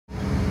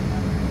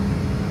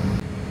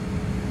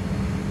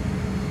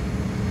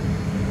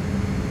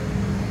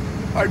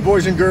All right,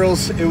 boys and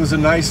girls, it was a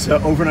nice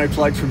overnight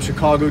flight from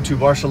Chicago to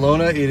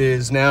Barcelona. It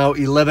is now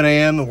 11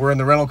 a.m. and we're in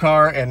the rental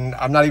car, and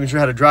I'm not even sure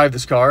how to drive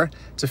this car.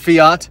 It's a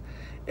Fiat,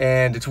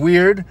 and it's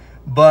weird,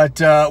 but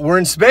we're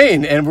in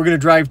Spain, and we're gonna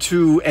drive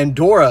to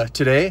Andorra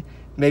today.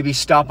 Maybe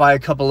stop by a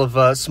couple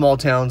of small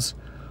towns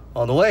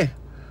on the way.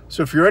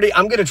 So if you're ready,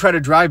 I'm gonna try to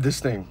drive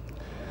this thing.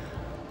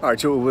 All right,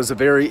 so it was a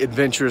very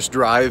adventurous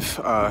drive.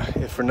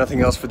 If for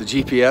nothing else, for the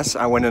GPS,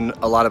 I went in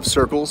a lot of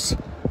circles,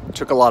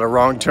 took a lot of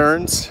wrong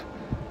turns,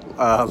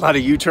 a lot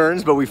of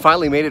U-turns, but we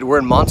finally made it. We're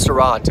in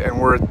Montserrat, and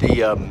we're at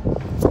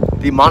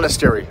the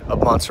monastery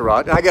of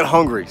Montserrat. And I got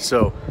hungry,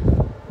 so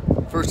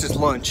first is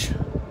lunch. A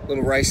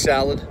little rice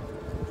salad.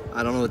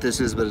 I don't know what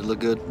this is, but it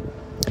looked good.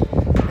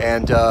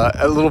 And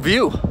a little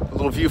view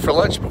for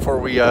lunch before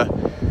we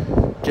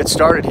get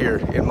started here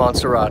in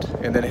Montserrat,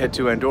 and then head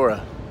to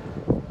Andorra.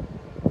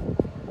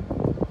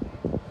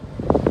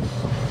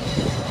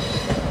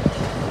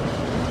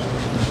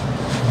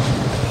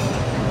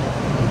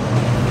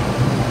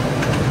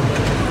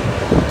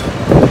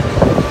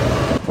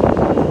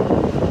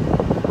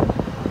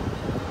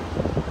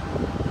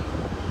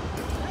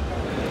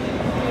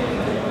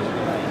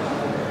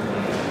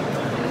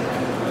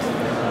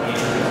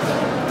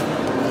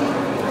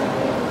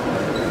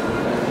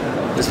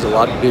 This is a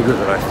lot bigger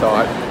than I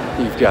thought.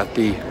 You've got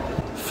the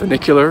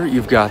funicular,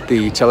 you've got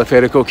the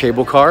teleférico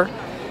cable car,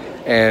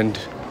 and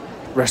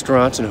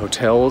restaurants and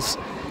hotels,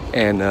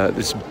 and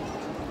this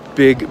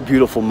big,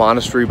 beautiful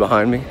monastery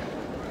behind me.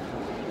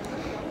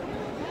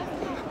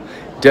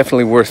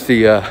 Definitely worth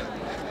the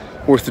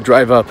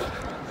drive up,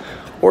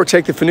 or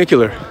take the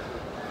funicular.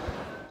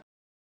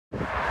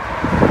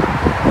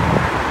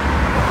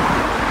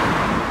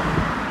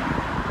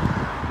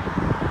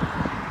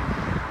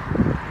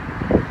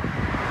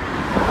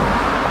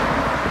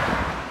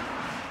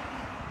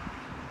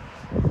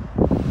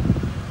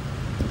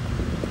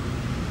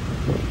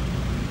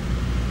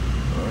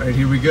 All right,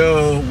 here we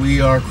go.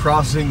 We are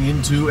crossing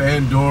into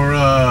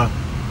Andorra.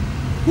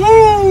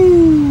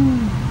 Woo!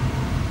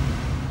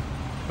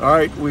 All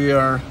right, we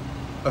are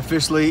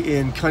officially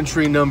in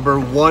country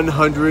number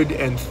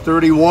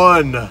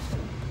 131.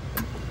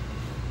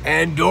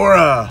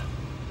 Andorra.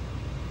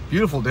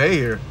 Beautiful day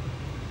here.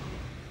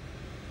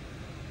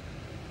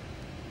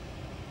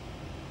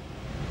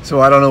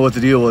 So I don't know what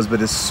the deal was,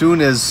 but as soon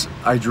as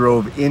I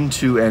drove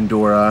into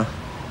Andorra,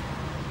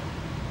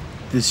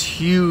 this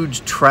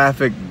huge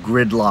traffic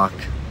gridlock,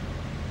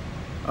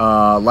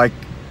 like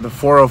the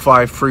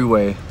 405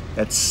 freeway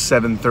at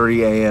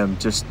 7:30 a.m.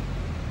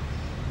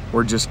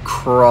 We're just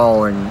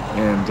crawling,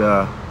 and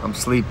I'm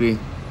sleepy,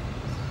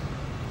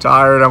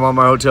 tired. I'm on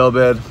my hotel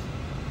bed.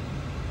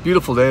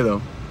 Beautiful day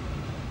though.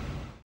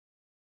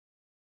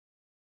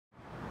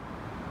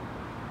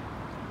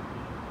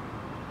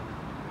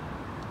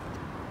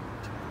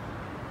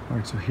 All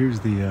right, so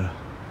here's the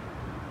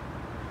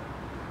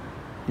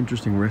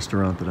interesting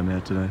restaurant that I'm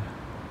at today.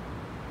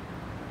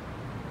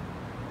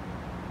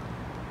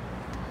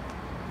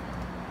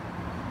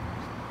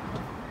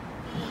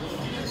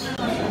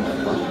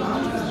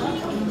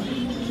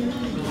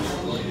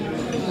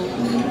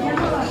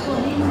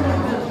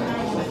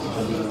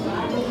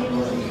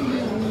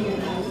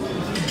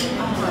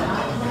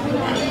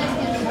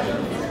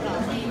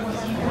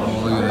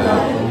 Oh, look at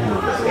that.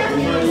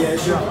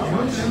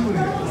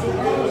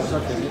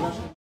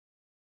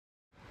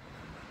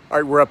 All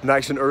right, we're up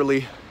nice and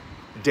early.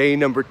 Day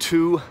number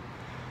 2,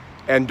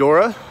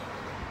 Andorra.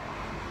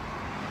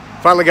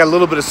 Finally got a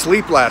little bit of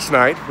sleep last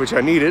night, which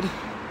I needed.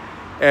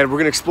 And we're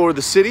gonna explore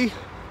the city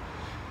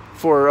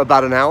for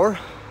about an hour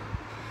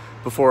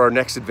before our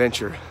next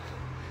adventure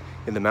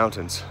in the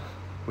mountains,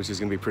 which is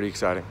gonna be pretty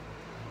exciting.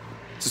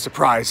 It's a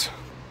surprise.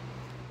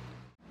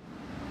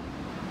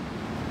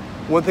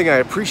 One thing I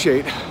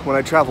appreciate when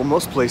I travel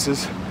most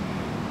places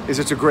is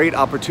it's a great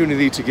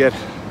opportunity to get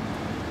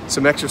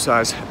some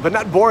exercise, but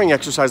not boring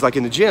exercise like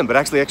in the gym, but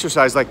actually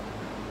exercise like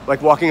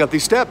walking up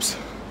these steps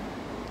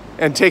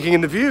and taking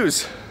in the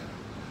views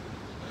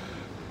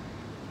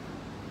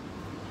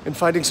and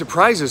finding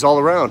surprises all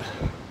around.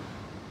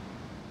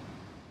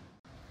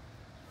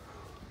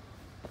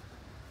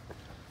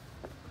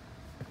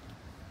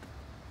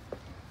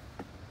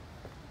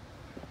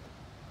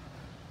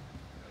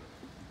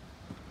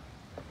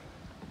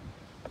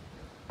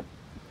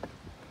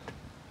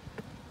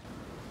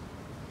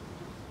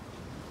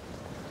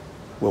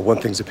 Well,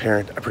 one thing's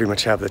apparent. I pretty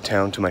much have the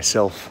town to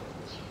myself.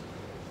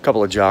 A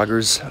couple of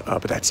joggers,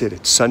 but that's it.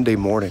 It's Sunday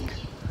morning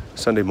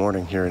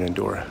here in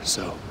Andorra.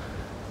 So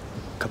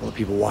a couple of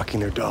people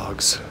walking their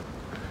dogs,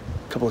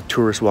 a couple of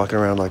tourists walking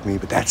around like me,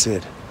 but that's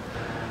it.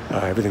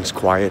 Everything's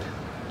quiet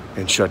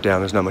and shut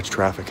down. There's not much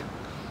traffic.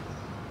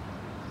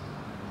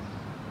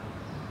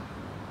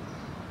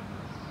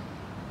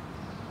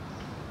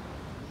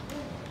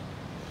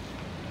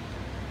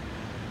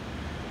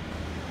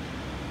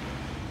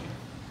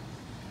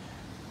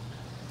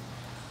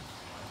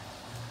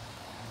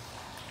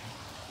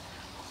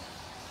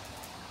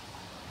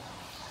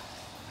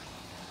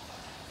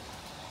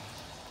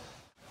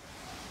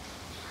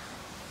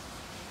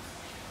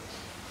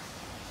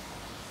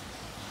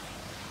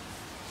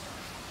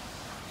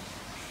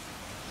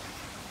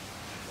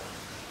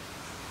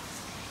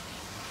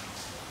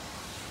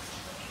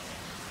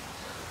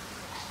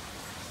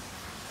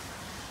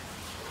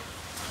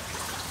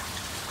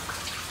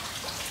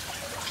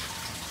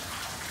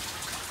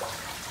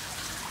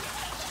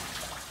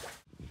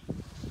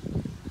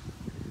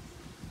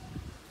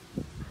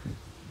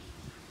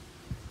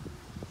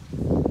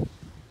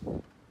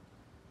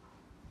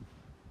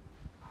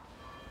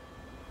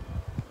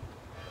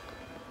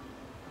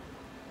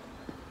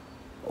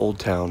 Old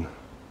Town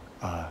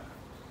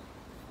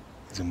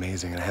is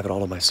amazing, and I have it all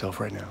to myself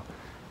right now.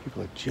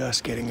 People are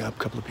just getting up. A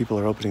couple of people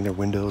are opening their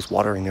windows,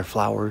 watering their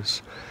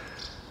flowers,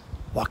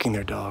 walking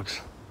their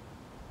dogs.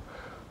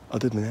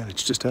 Other than that,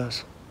 it's just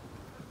us.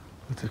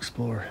 Let's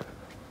explore.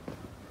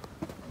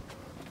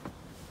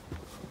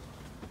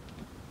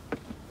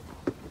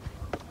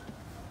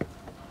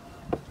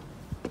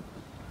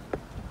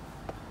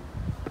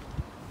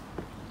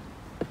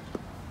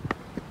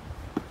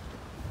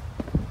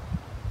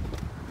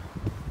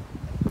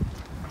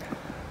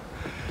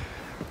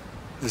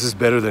 This is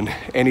better than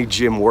any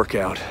gym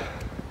workout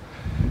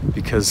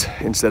because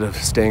instead of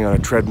staying on a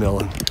treadmill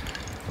and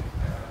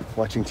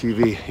watching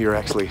TV, you're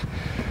actually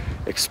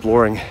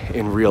exploring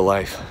in real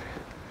life.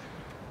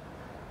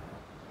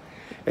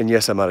 And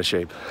yes, I'm out of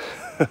shape.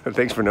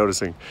 Thanks for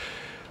noticing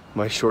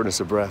my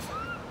shortness of breath.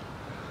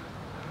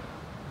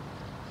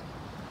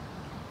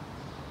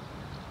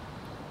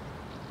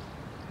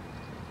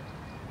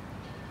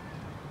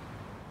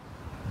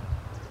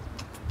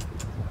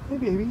 Hey,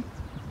 baby.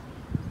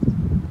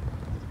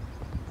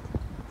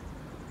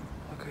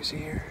 Look who's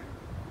here.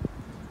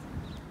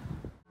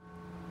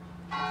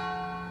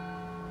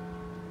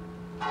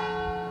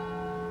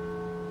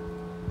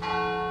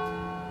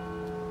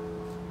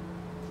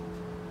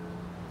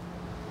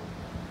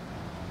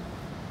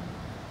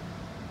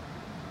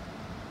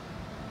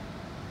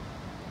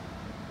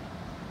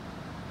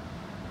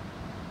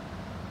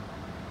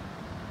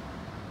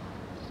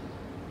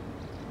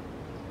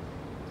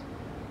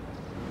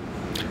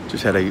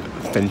 Just had a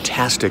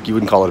fantastic, you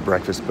wouldn't call it a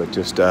breakfast, but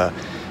just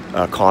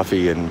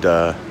coffee and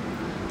a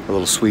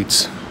little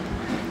sweets.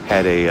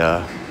 Had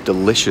a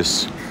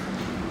delicious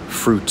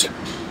fruit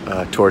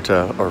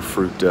torta or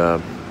fruit, I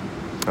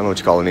don't know what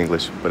you call it in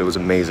English, but it was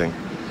amazing.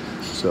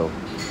 So,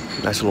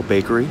 nice little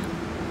bakery,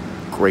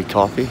 great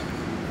coffee,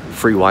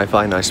 free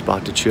Wi-Fi, nice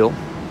spot to chill.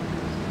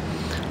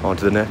 On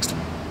to the next.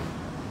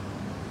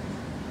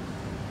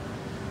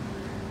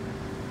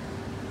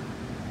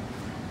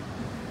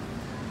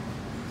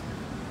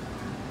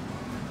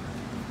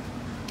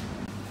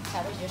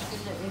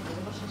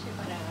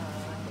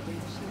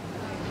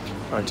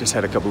 I just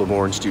had a couple of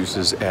orange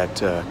juices at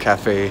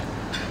Cafe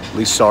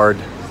Lissard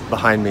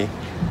behind me,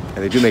 and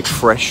they do make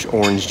fresh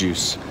orange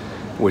juice,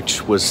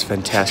 which was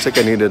fantastic.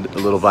 I needed a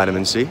little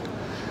vitamin C,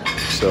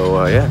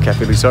 so yeah,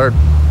 Cafe Lissard.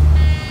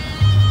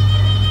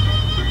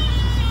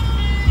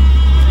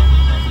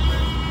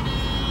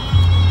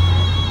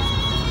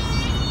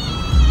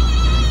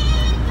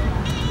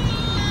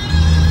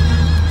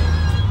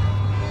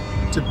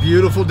 It's a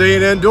beautiful day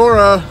in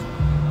Andorra.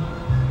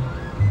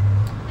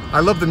 I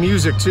love the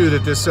music too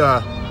that this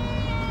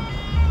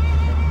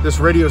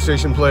radio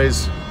station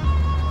plays.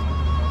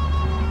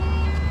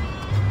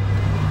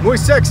 Muy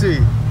sexy.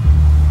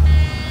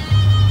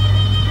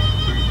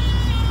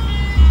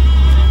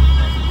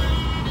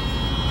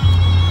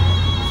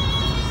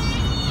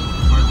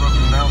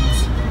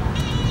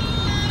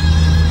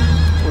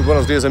 Muy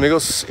buenos dias,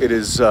 amigos. It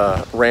is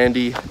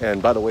Randy, and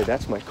by the way,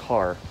 that's my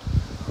car.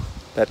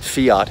 That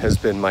Fiat has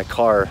been my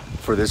car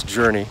for this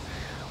journey.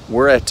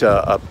 We're at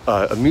an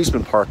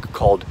amusement park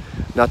called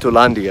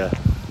Natulandia,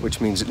 which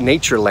means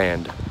nature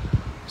land.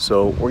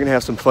 So we're gonna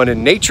have some fun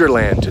in nature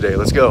land today.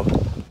 Let's go.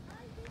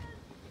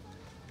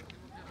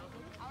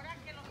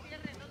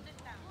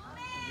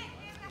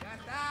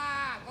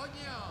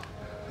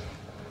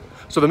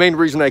 So the main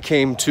reason I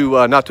came to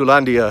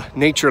Natulandia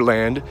Nature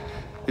Land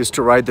is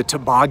to ride the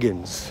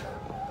toboggans.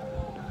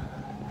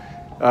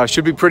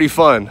 Should be pretty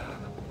fun.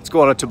 Let's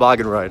go on a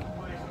toboggan ride.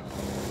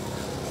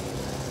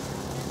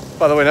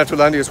 By the way,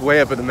 Natulandia is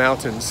way up in the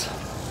mountains.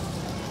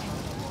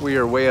 We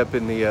are way up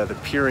in the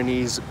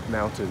Pyrenees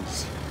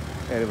Mountains,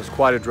 and it was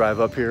quite a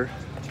drive up here.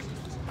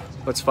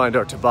 Let's find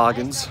our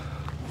toboggans.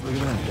 Look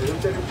at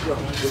that.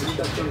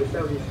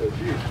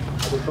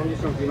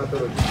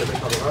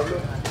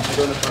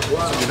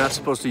 So you're not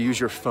supposed to use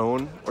your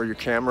phone or your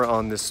camera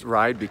on this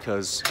ride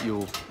because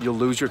you'll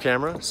lose your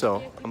camera.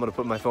 So I'm gonna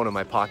put my phone in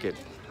my pocket.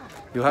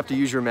 You'll have to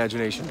use your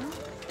imagination.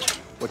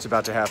 What's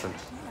about to happen?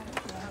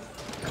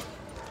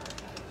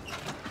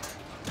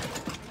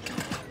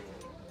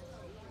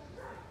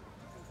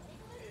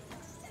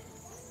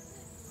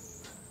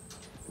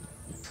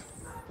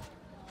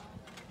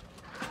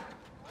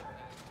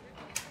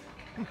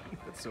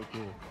 That's so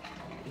cool.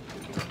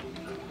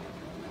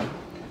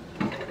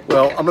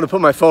 Well, I'm gonna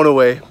put my phone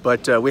away,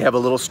 but we have a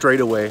little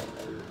straightaway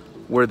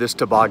where this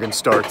toboggan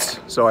starts.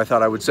 So I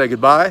thought I would say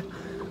goodbye,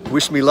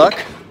 wish me luck.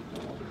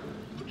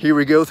 Here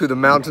we go through the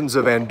mountains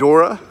of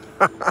Andorra.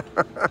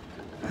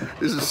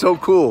 This is so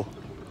cool.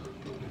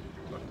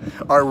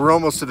 All right, we're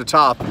almost to the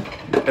top.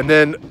 And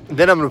then I'm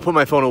gonna put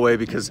my phone away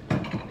because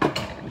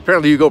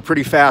apparently you go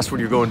pretty fast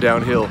when you're going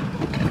downhill.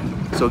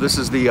 So this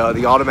is the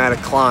automatic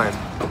climb.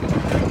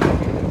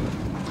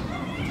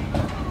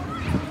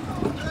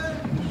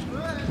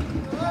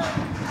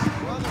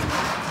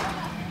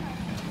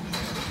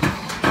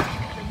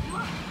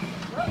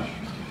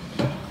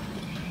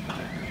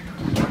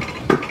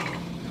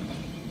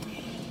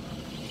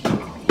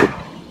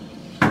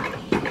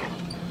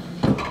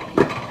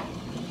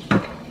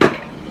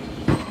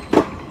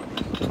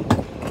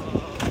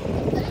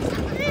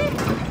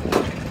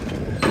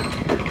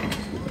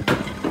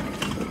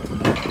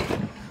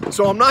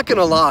 So I'm not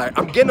gonna lie,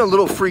 I'm getting a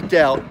little freaked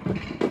out.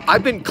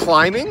 I've been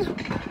climbing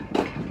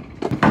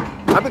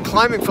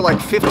for like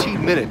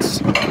 15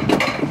 minutes.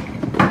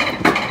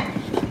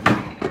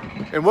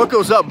 And what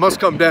goes up must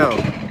come down.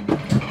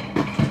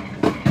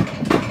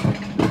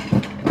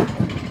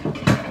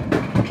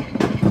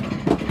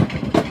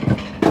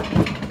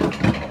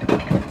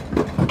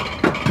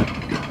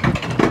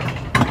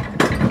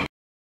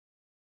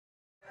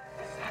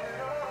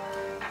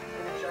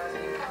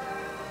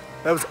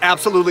 That was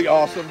absolutely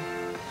awesome.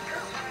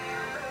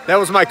 That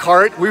was my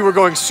cart. We were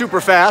going super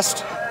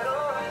fast.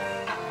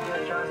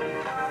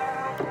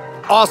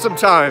 Awesome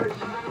time.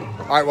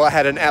 All right, well, I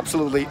had an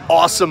absolutely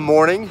awesome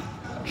morning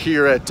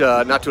here at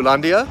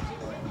Natulandia,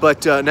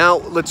 but now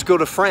let's go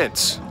to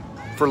France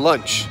for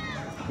lunch.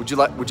 Would you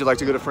like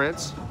to go to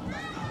France?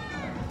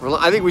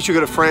 I think we should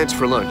go to France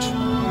for lunch.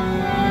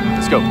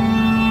 Let's go.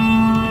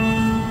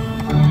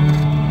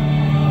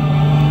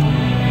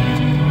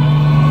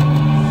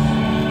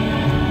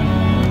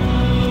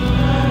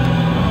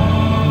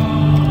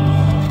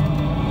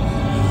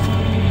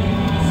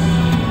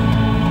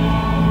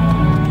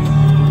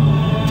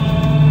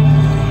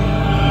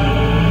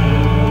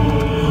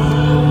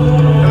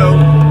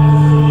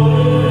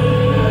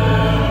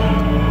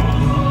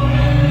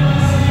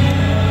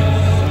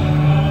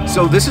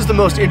 So this is the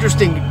most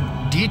interesting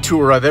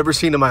detour I've ever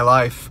seen in my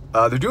life.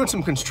 They're doing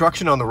some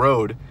construction on the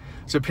road.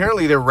 So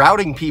apparently they're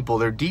routing people,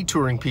 they're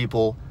detouring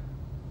people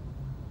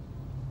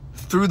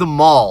through the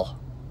mall.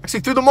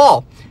 Actually through the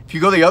mall. If you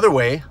go the other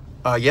way,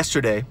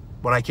 yesterday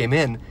when I came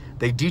in,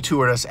 they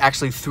detoured us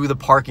actually through the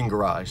parking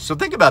garage. So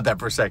think about that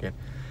for a second.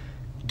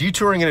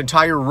 Detouring an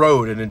entire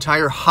road, an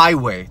entire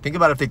highway. Think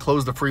about if they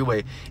closed the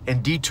freeway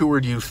and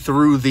detoured you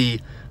through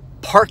the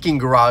parking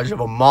garage of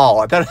a mall.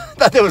 I thought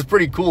that was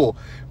pretty cool,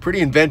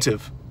 pretty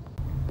inventive.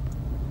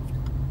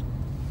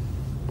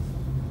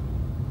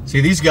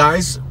 See, these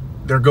guys,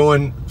 they're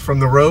going from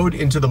the road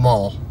into the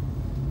mall.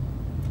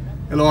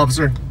 Hello,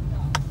 officer.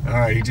 All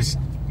right, he just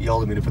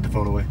yelled at me to put the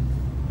phone away.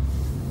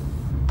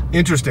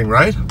 Interesting,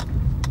 right? All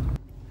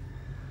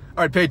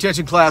right, pay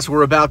attention, class.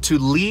 We're about to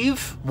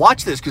leave.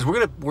 Watch this, because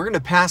we're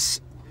gonna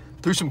pass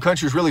through some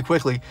countries really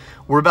quickly.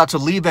 We're about to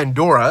leave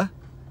Andorra,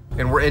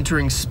 and we're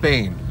entering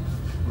Spain.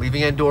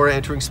 Leaving Andorra,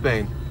 entering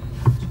Spain.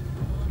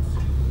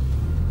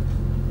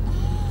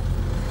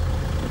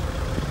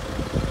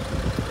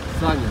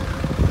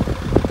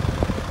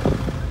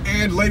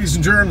 And ladies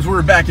and germs,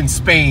 we're back in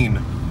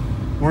Spain.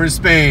 We're in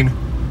Spain,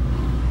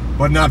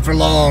 but not for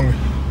long.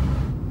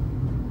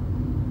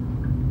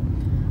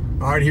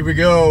 All right, here we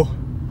go.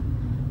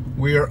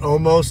 We are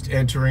almost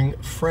entering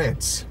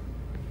France.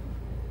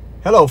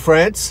 Hello,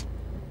 France.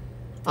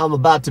 I'm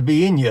about to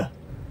be in you.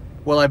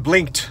 Well, I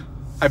blinked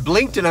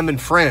and I'm in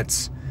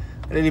France.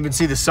 I didn't even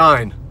see the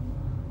sign.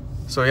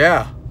 So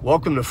yeah,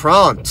 welcome to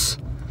France.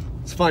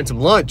 Let's find some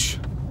lunch.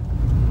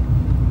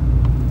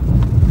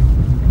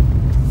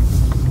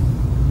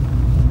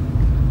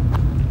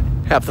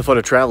 Half the fun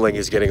of traveling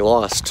is getting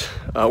lost.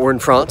 We're in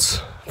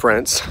France,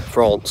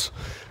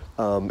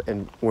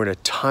 and we're in a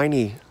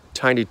tiny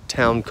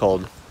town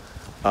called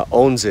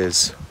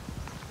Onzes.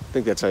 I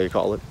think that's how you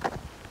call it.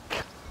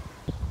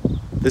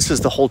 This is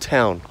the whole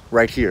town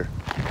right here.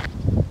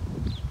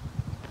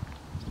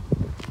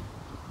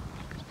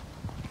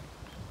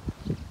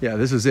 Yeah,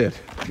 this is it.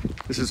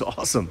 This is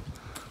awesome.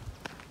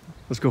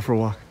 Let's go for a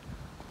walk.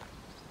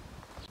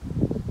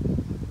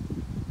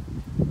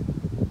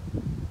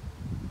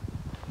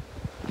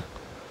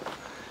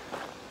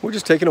 We're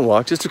just taking a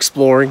walk, just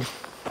exploring.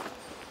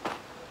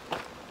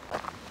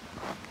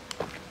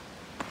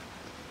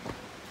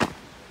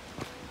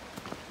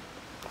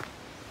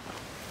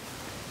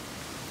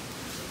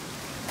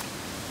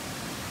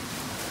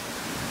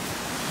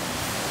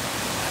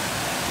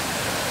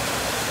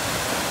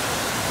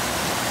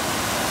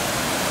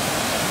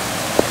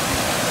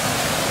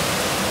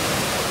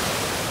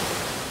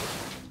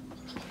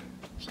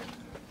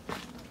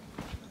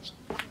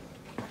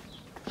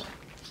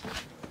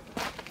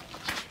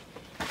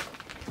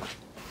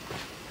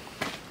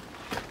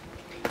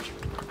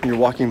 You're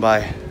walking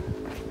by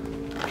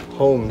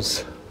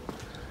homes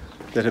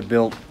that have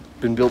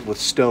been built with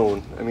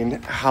stone. I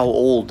mean, how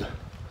old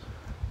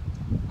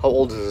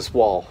is this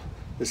wall?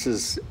 This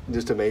is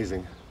just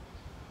amazing.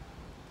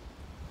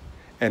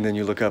 And then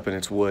you look up and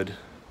it's wood.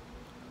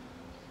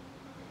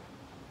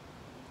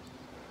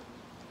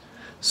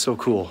 So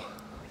cool.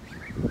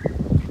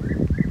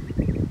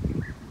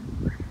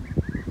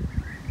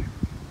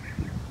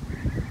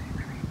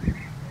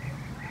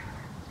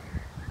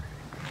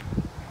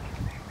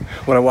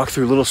 When I walk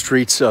through little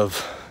streets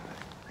of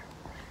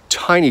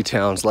tiny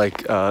towns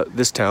like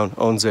this town,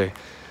 Onze,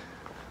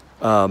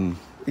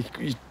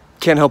 you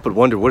can't help but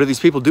wonder, what do these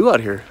people do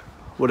out here?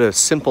 What a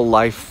simple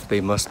life they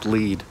must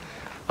lead.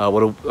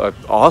 What an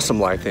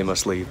awesome life they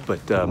must lead,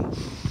 but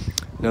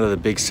none of the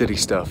big city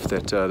stuff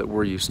that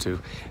we're used to.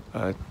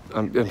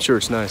 I'm sure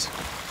it's nice.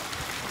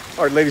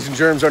 All right, ladies and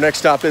germs, our next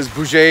stop is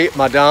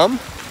Bourg-Madame.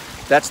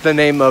 That's the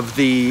name of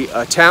the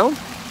town.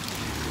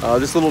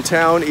 This little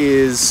town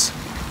is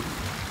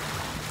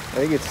I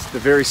think it's the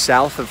very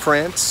south of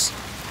France.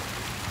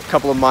 A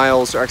couple of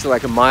miles, or actually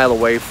like a mile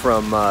away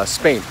from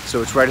Spain.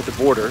 So it's right at the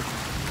border,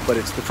 but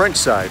it's the French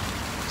side.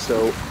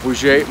 So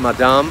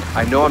Bourg-Madame,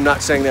 I know I'm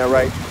not saying that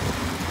right,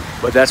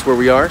 but that's where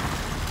we are.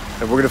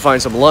 And we're gonna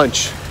find some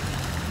lunch.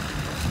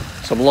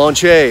 Some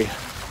lunch-a.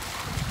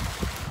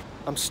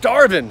 I'm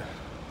starving.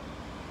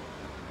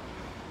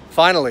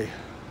 Finally.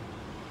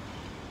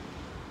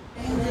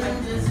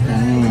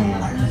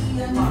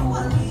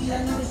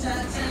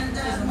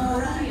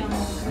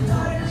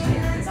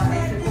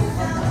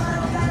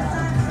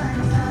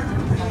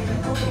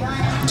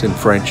 It's in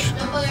French.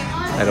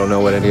 I don't know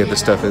what any of this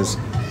stuff is.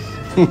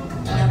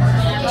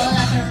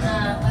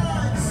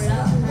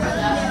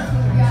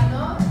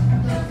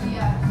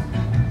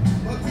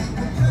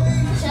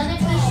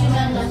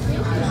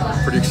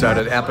 Pretty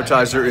excited.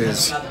 Appetizer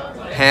is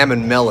ham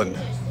and melon,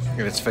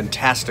 and it's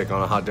fantastic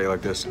on a hot day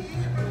like this.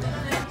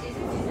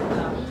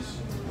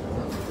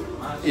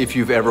 If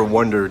you've ever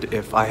wondered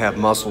if I have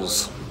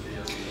muscles,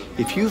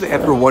 if you've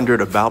ever wondered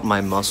about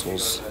my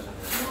muscles,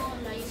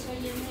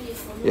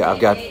 yeah, I've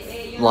got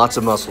lots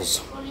of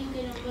muscles,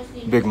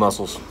 big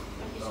muscles.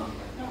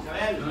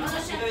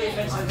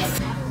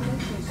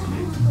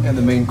 And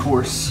the main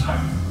course.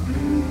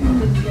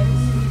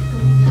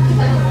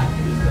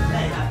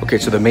 Okay,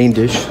 so the main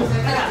dish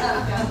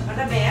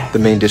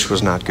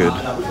was not good.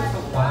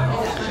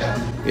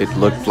 It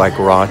looked like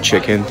raw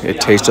chicken.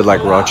 It tasted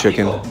like raw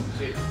chicken.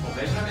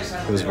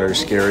 It was very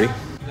scary.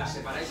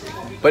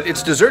 But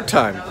it's dessert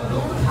time.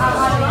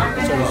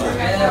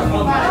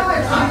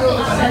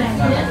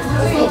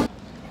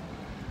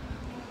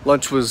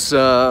 Lunch was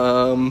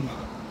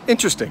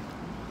interesting.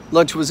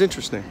 Lunch was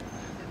interesting.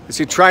 They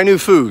said try new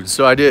foods,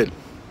 so I did.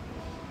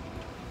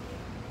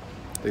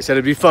 They said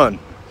it'd be fun.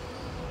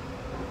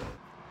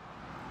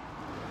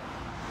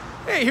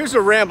 Hey, here's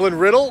a Ramblin'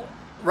 riddle.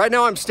 Right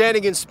now I'm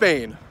standing in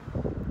Spain.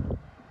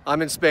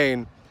 I'm in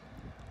Spain.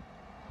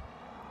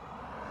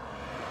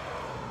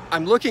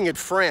 I'm looking at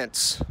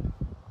France.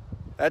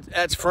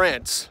 That's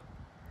France.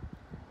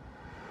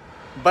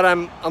 But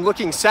I'm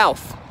looking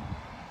south.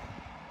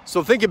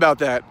 So think about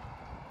that.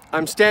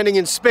 I'm standing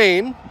in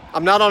Spain.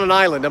 I'm not on an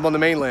island, I'm on the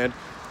mainland.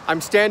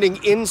 I'm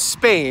standing in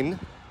Spain,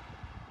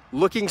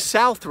 looking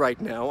south right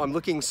now. I'm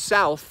looking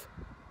south,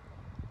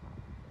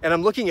 and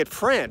I'm looking at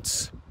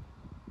France.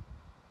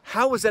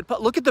 How is that?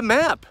 Look at the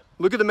map.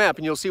 Look at the map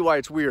and you'll see why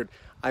it's weird.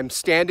 I'm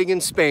standing in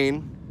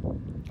Spain.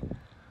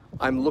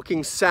 I'm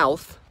looking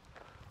south.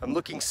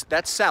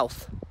 That's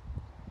south.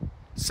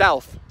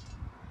 South.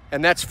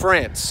 And that's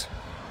France.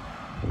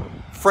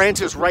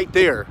 France is right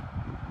there,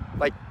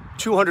 like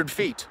 200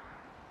 feet.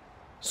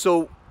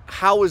 So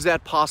how is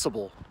that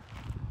possible?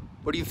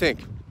 What do you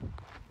think?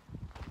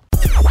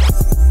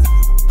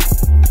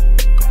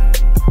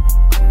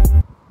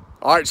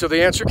 All right, so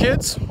the answer,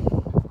 kids?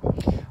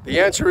 The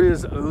answer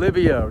is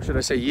Llívia, or should I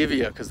say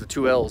Llívia, because the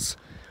two L's.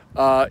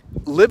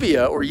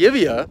 Llívia, or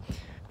Llívia,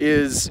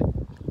 is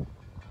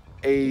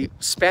a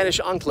Spanish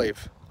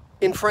enclave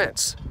in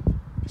France.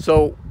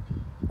 So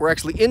we're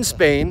actually in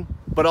Spain,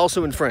 but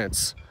also in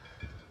France.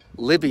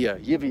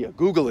 Llívia, Llívia,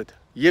 Google it.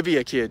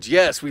 Llívia, kids.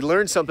 Yes, we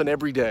learn something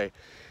every day.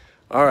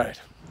 All right.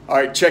 All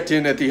right, checked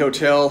in at the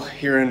hotel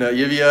here in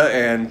Llívia,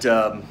 and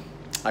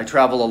I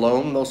travel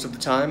alone most of the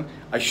time.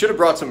 I should have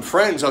brought some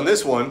friends on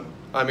this one.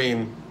 I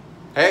mean,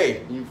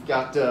 hey, you've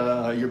got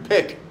your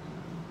pick.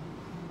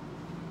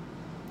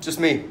 Just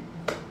me.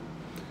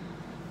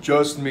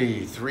 Just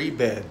me. 3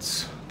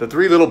 beds. The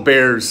 3 little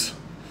bears.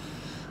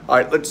 All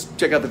right, let's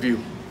check out the view.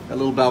 Got a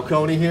little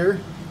balcony here.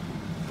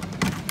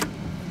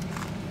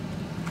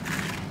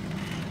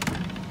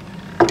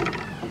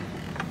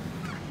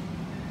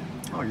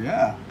 Oh,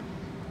 yeah.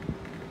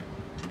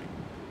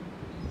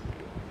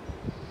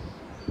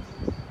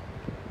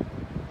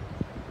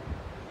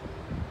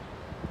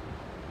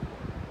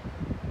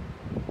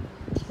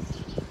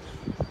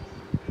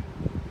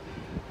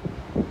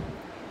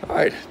 All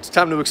right, it's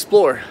time to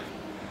explore.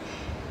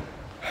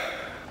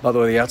 By the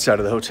way, the outside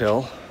of the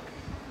hotel,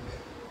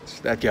 it's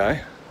that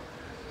guy.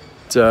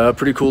 It's a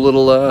pretty cool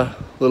little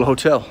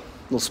hotel,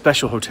 little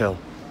special hotel.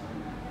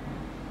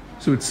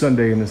 So it's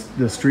Sunday and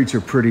the streets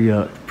are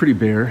pretty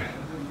bare.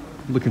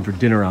 I'm looking for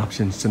dinner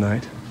options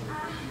tonight.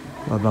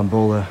 La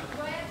Bambola,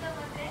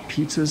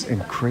 pizzas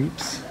and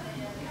crepes.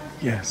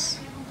 Yes.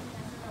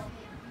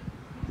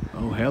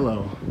 Oh,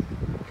 hello.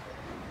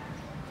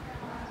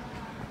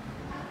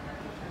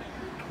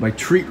 My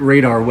treat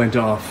radar went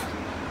off.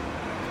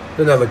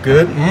 Doesn't that look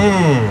good?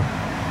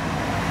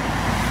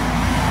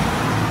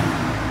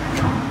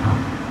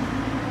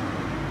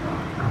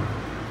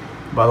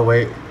 By the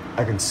way,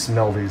 I can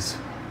smell these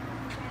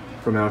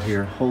from out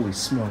here. Holy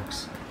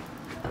smokes.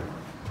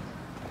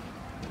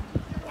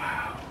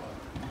 Wow.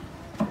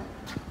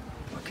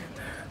 Look at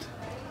that.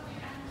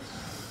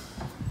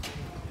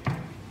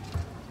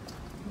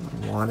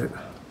 I want it.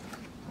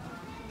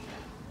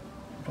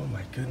 Oh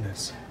my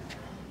goodness.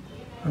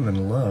 I'm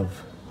in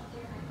love.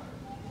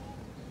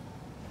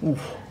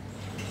 Oof.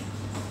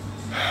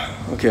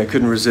 Okay, I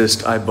couldn't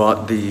resist. I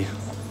bought the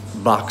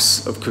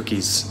box of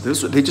cookies.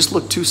 They just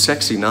look too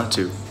sexy not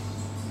to.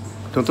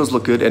 Don't those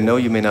look good? And no,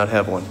 you may not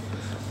have one.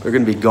 They're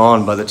gonna be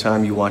gone by the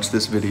time you watch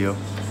this video.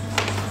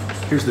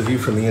 Here's the view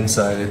from the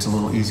inside. It's a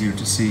little easier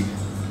to see.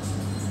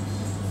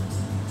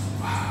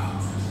 Wow.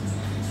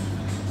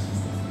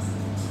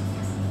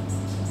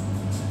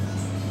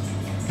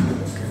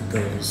 Look at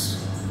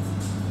those.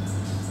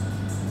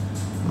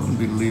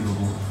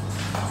 Unbelievable.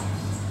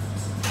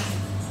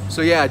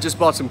 So yeah, I just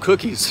bought some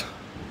cookies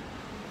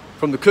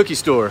from the cookie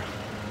store.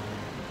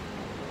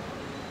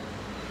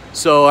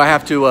 So I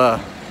have to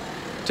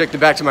take them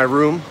back to my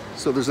room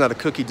so there's not a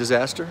cookie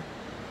disaster,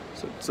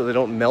 so they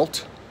don't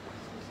melt.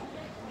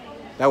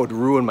 That would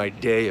ruin my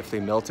day if they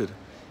melted.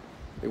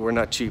 They were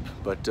not cheap,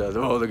 but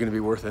oh, they're gonna be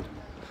worth it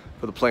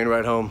for the plane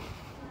ride home.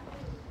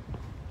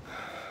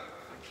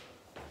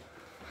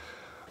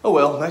 Oh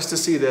well, nice to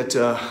see that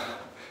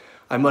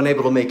I'm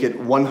unable to make it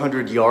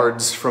 100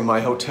 yards from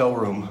my hotel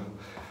room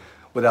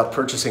without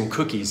purchasing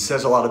cookies.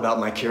 Says a lot about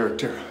my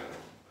character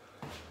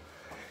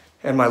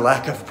and my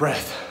lack of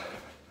breath.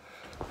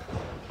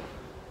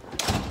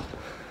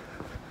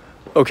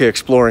 Okay,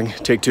 exploring,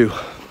 take 2.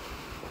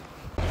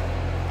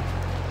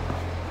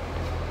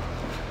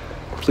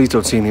 Please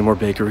don't see any more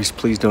bakeries.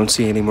 Please don't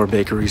see any more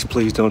bakeries.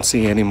 Please don't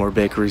see any more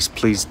bakeries.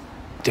 Please,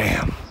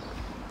 damn.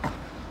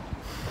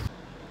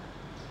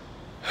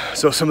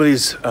 So some of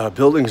these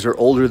buildings are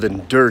older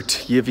than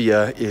dirt.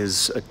 Llívia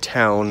is a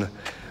town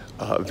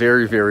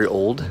very, very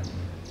old.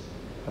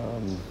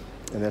 And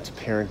that's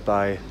apparent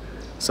by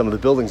some of the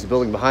buildings. The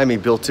building behind me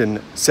built in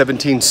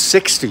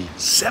 1760.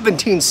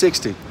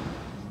 1760.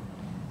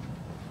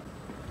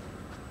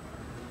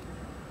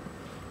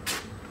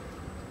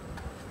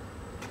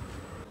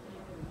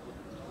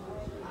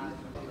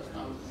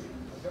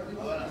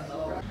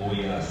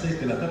 Hoy a las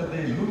 6 de la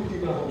tarde,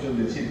 l'ultima función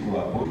del circo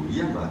a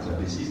Bourg-Madame,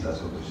 trapezistas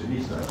o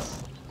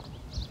impresionistas.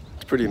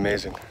 It's pretty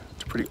amazing.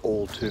 It's pretty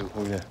old too.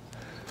 We're gonna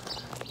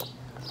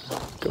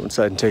go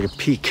inside and take a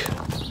peek.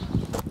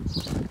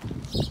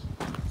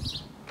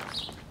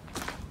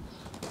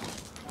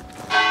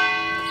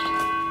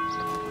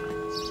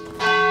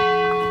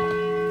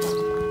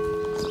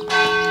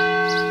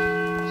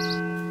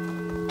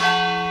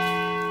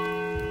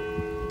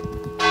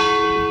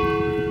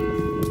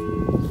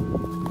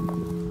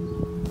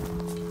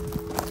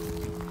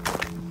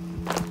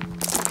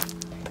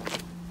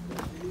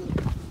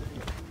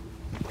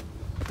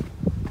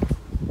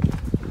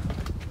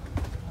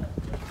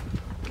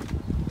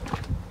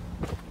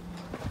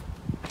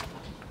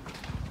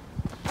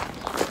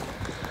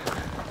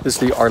 This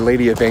is the Our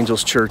Lady of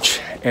Angels Church,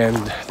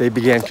 and they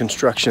began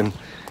construction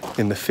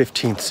in the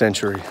 15th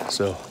century.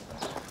 So,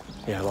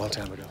 yeah, a long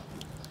time ago.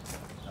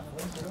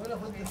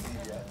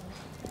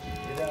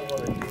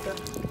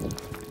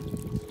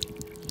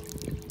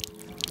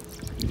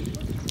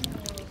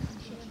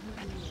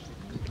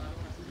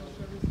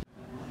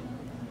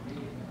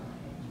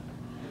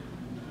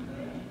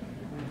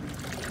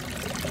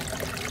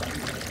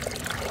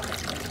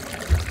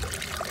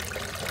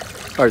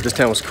 All right, this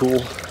town was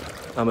cool.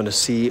 I'm gonna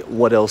see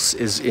what else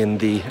is in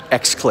the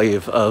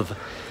exclave of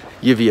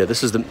Llívia.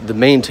 This is the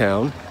main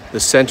town,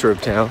 the center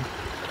of town,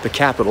 the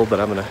capital, but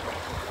I'm gonna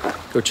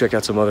go check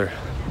out some other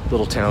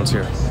little towns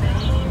here.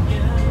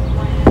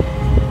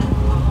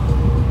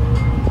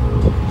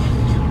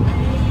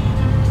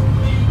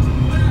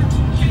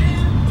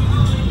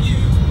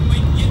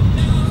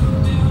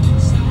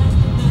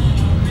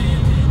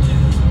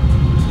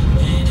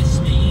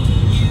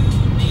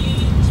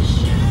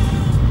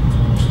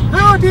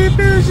 How deep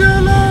is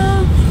your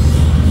love?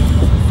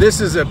 This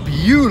is a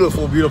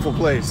beautiful, beautiful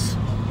place.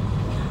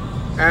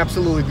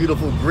 Absolutely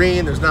beautiful,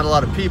 green. There's not a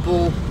lot of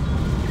people.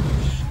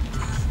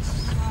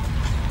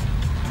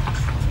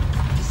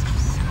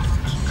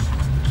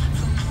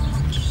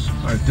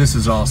 All right, this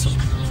is awesome.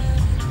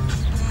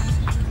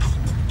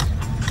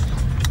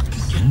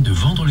 Viennent de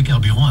vendre le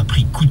carburant à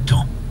prix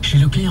coûtant. Chez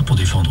Leclerc, pour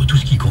défendre tout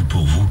ce qui compte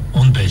pour vous,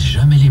 on ne baisse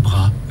jamais les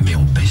bras, mais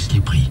on baisse les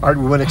prix. All right,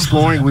 we went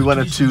exploring. We went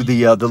up to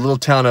the little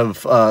town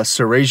of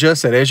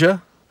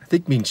Cereja, I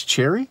think means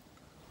cherry.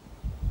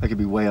 I could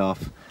be way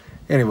off.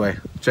 Anyway,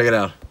 check it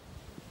out.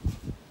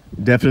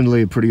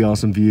 Definitely a pretty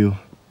awesome view.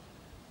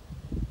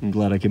 I'm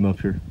glad I came up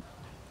here.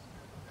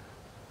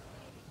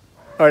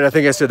 All right, I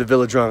think I said the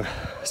village wrong.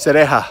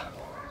 Cereja.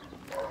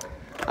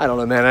 I don't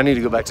know, man. I need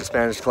to go back to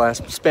Spanish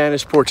class.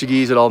 Spanish,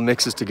 Portuguese, it all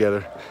mixes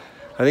together.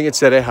 I think it's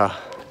Cereja.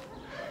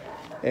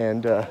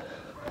 And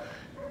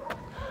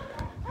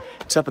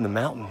it's up in the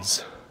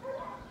mountains.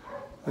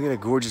 Look at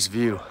that gorgeous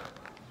view.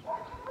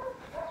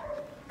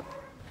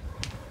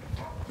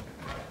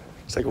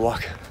 Let's take a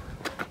walk.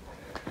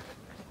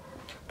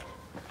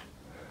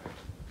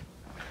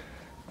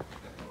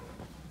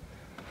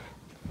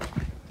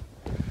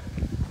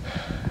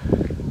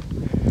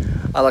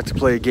 I like to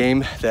play a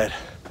game that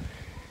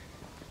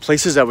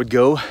places I would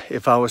go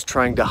if I was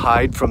trying to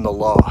hide from the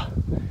law.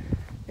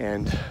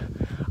 And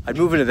I'd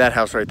move into that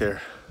house right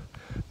there.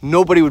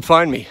 Nobody would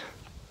find me.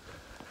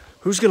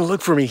 Who's gonna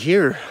look for me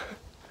here?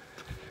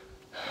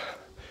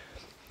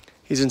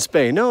 He's in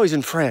Spain. No, he's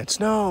in France.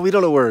 No, we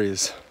don't know where he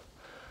is.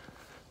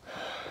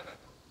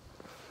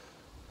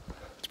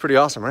 It's pretty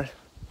awesome, right?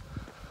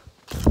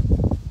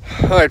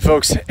 All right,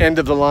 folks, end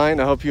of the line.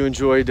 I hope you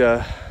enjoyed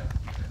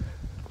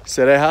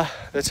Cereja.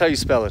 That's how you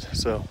spell it,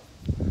 so.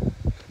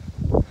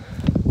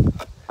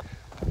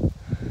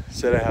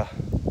 Cereja.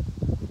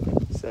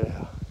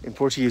 Cereja. In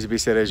Portuguese, it'd be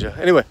cereja.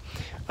 Anyway,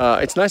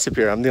 it's nice up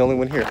here. I'm the only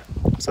one here.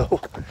 So,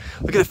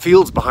 look at the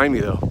fields behind me,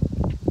 though.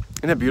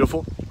 Isn't that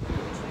beautiful?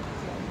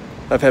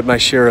 I've had my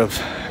share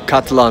of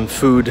Catalan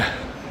food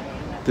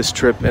this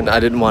trip, and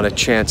I didn't want to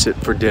chance it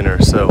for dinner,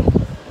 so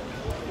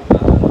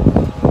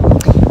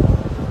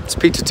it's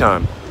pizza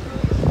time.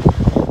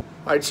 All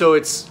right, so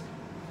it's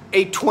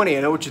 8:20. I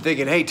know what you're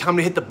thinking. Hey, time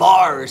to hit the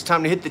bars.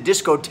 Time to hit the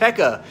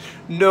discoteca.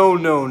 No,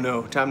 no,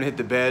 no. Time to hit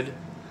the bed.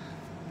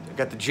 I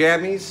got the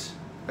jammies.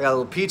 I got a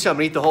little pizza. I'm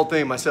gonna eat the whole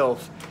thing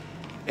myself,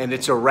 and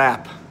it's a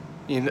wrap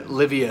in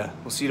Llívia.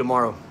 We'll see you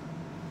tomorrow.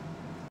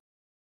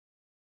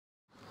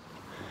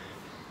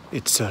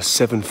 It's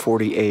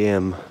 7:40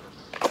 a.m.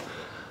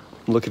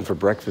 I'm looking for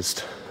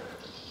breakfast.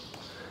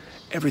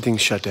 Everything's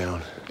shut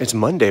down. It's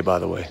Monday, by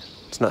the way.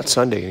 It's not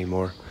Sunday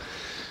anymore.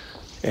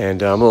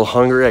 And I'm a little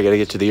hungry. I gotta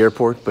get to the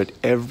airport, but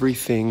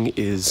everything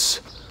is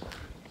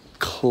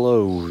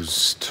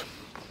closed.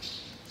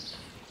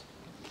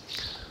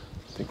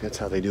 I think that's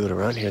how they do it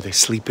around here. They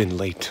sleep in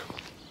late.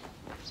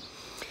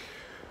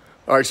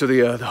 All right, so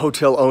the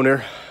hotel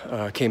owner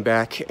came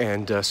back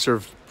and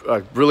served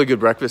a really good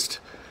breakfast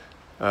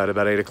at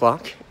about 8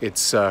 o'clock.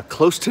 It's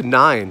close to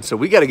 9, so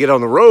we got to get on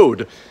the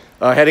road,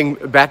 heading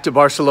back to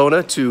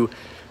Barcelona to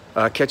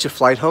catch a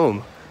flight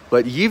home.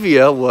 But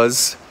Llívia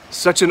was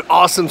such an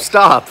awesome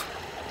stop.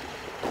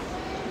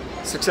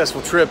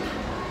 Successful trip.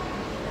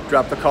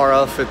 Dropped the car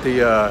off at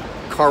the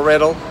car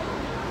rental.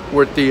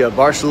 We're at the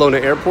Barcelona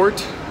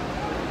airport,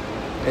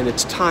 and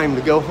it's time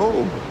to go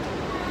home.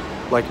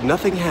 Like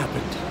nothing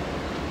happened.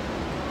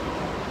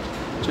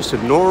 Just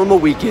a normal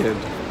weekend.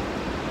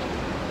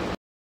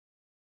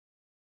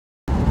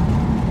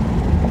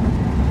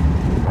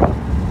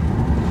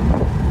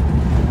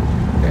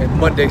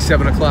 Monday,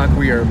 7 o'clock,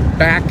 we are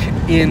back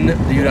in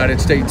the United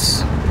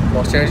States,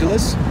 Los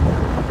Angeles,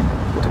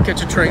 to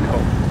catch a train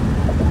home.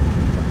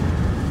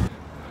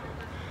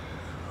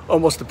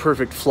 Almost the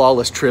perfect,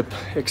 flawless trip,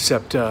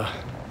 except I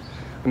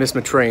missed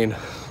my train.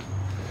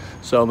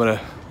 So I'm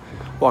gonna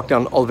walk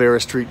down Olvera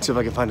Street, see if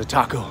I can find a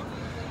taco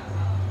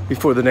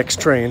before the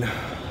next train.